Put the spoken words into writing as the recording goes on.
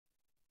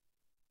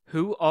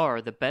Who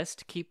are the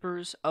best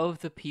keepers of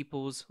the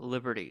people's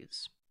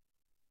liberties?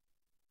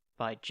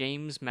 By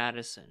James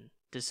Madison,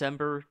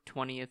 December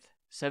 20th,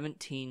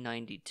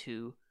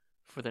 1792,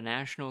 for the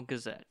National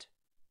Gazette.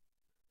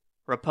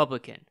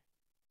 Republican.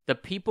 The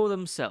people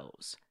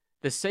themselves.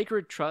 The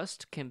sacred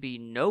trust can be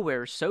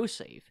nowhere so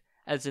safe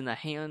as in the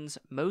hands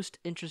most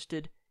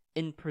interested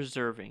in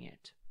preserving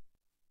it.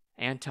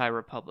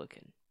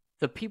 Anti-Republican.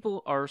 The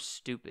people are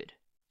stupid,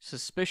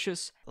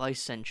 suspicious,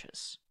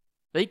 licentious.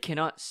 They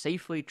cannot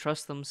safely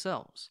trust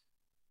themselves.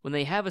 When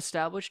they have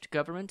established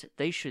government,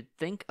 they should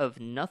think of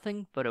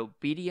nothing but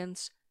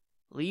obedience,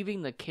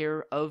 leaving the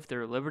care of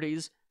their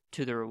liberties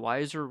to their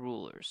wiser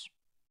rulers.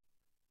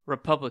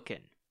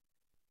 Republican.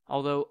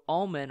 Although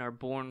all men are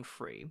born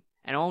free,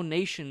 and all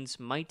nations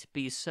might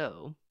be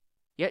so,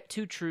 yet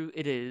too true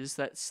it is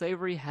that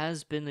slavery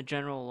has been the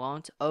general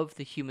lot of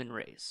the human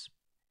race.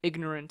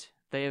 Ignorant,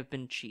 they have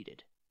been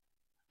cheated.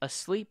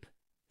 Asleep,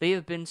 they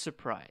have been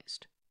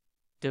surprised.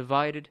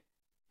 Divided,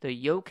 the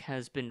yoke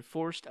has been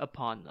forced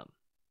upon them.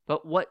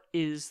 But what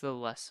is the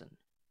lesson?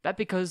 That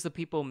because the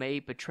people may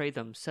betray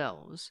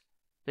themselves,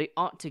 they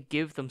ought to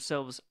give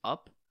themselves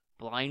up,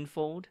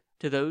 blindfold,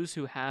 to those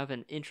who have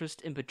an interest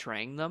in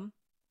betraying them?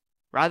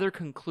 Rather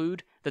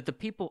conclude that the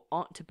people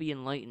ought to be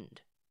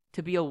enlightened,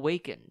 to be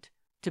awakened,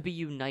 to be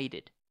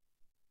united.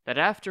 That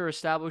after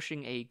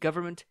establishing a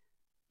government,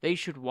 they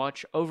should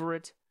watch over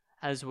it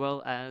as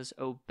well as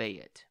obey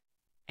it.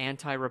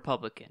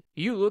 Anti-Republican.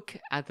 You look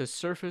at the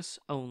surface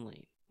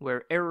only,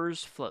 where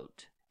errors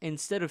float,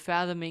 instead of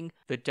fathoming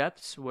the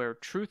depths where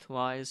truth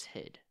lies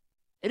hid.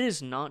 It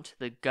is not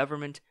the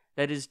government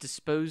that is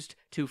disposed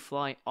to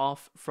fly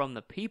off from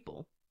the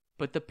people,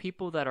 but the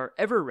people that are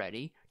ever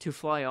ready to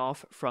fly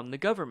off from the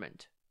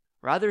government.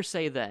 Rather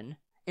say then,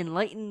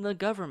 enlighten the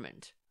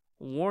government,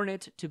 warn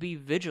it to be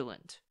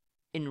vigilant,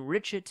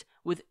 enrich it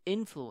with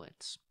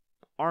influence,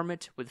 arm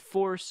it with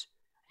force,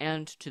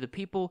 and to the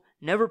people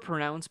never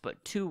pronounce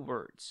but two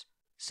words,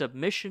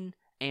 submission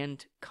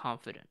and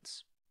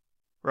confidence.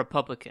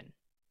 Republican.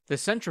 The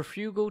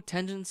centrifugal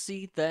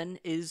tendency then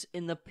is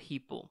in the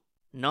people,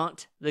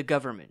 not the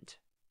government,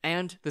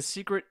 and the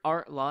secret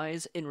art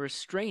lies in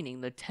restraining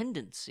the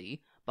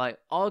tendency by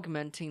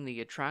augmenting the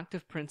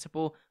attractive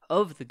principle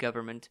of the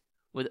government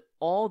with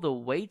all the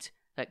weight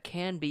that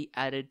can be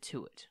added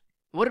to it.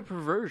 What a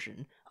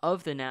perversion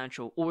of the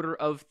natural order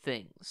of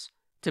things,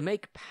 to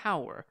make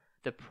power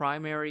the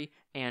primary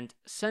and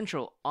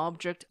central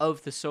object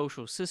of the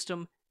social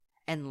system,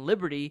 and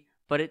liberty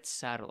but its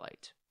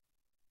satellite.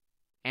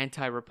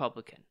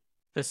 Anti-Republican.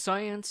 The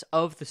science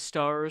of the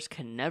stars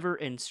can never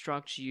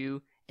instruct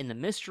you in the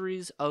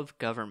mysteries of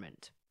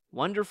government.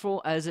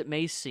 Wonderful as it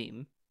may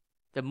seem,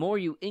 the more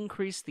you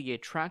increase the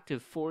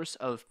attractive force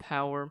of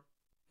power,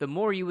 the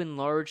more you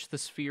enlarge the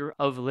sphere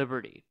of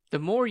liberty. The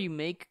more you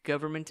make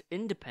government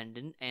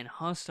independent and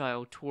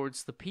hostile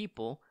towards the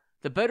people,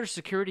 the better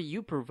security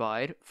you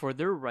provide for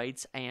their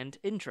rights and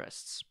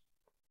interests.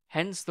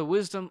 Hence the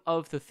wisdom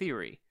of the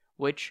theory,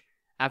 which,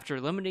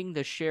 after limiting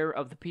the share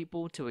of the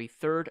people to a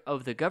third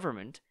of the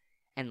government,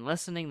 and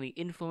lessening the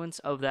influence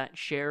of that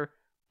share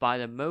by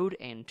the mode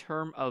and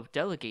term of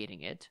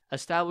delegating it,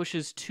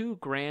 establishes two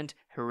grand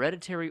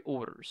hereditary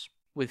orders,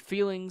 with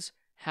feelings,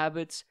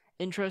 habits,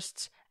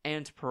 interests,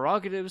 and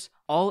prerogatives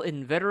all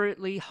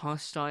inveterately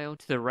hostile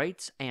to the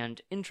rights and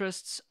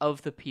interests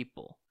of the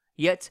people,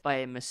 yet by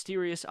a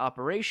mysterious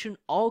operation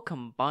all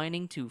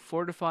combining to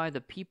fortify the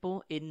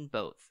people in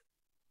both.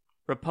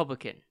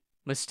 Republican.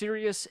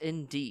 Mysterious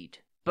indeed.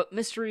 But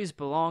mysteries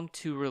belong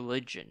to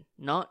religion,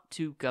 not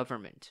to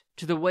government,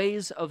 to the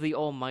ways of the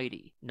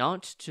Almighty,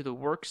 not to the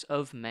works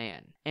of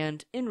man.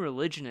 And in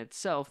religion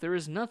itself there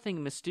is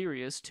nothing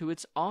mysterious to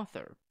its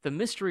author. The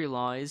mystery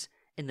lies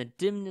in the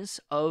dimness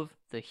of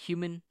the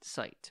human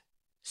sight.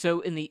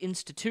 So in the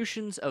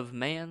institutions of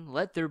man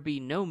let there be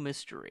no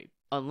mystery,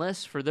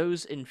 unless for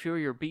those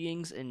inferior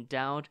beings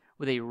endowed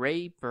with a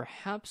ray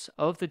perhaps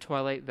of the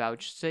twilight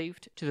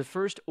vouchsafed to the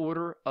first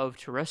order of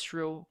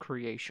terrestrial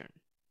creation.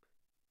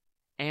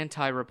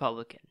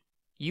 Anti-Republican.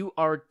 You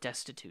are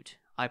destitute,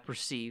 I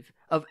perceive,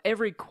 of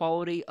every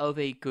quality of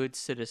a good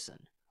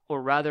citizen,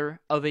 or rather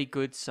of a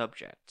good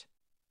subject.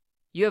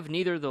 You have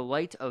neither the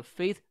light of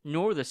faith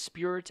nor the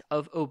spirit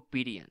of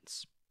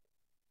obedience.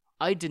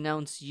 I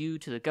denounce you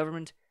to the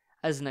government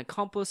as an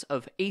accomplice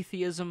of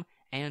atheism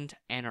and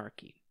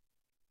anarchy.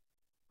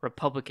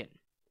 Republican.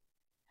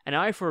 And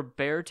I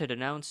forbear to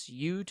denounce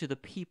you to the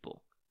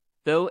people,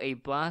 though a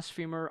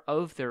blasphemer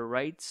of their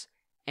rights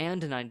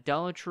and an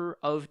idolater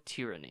of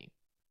tyranny.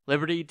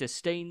 Liberty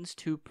disdains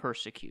to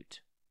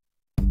persecute.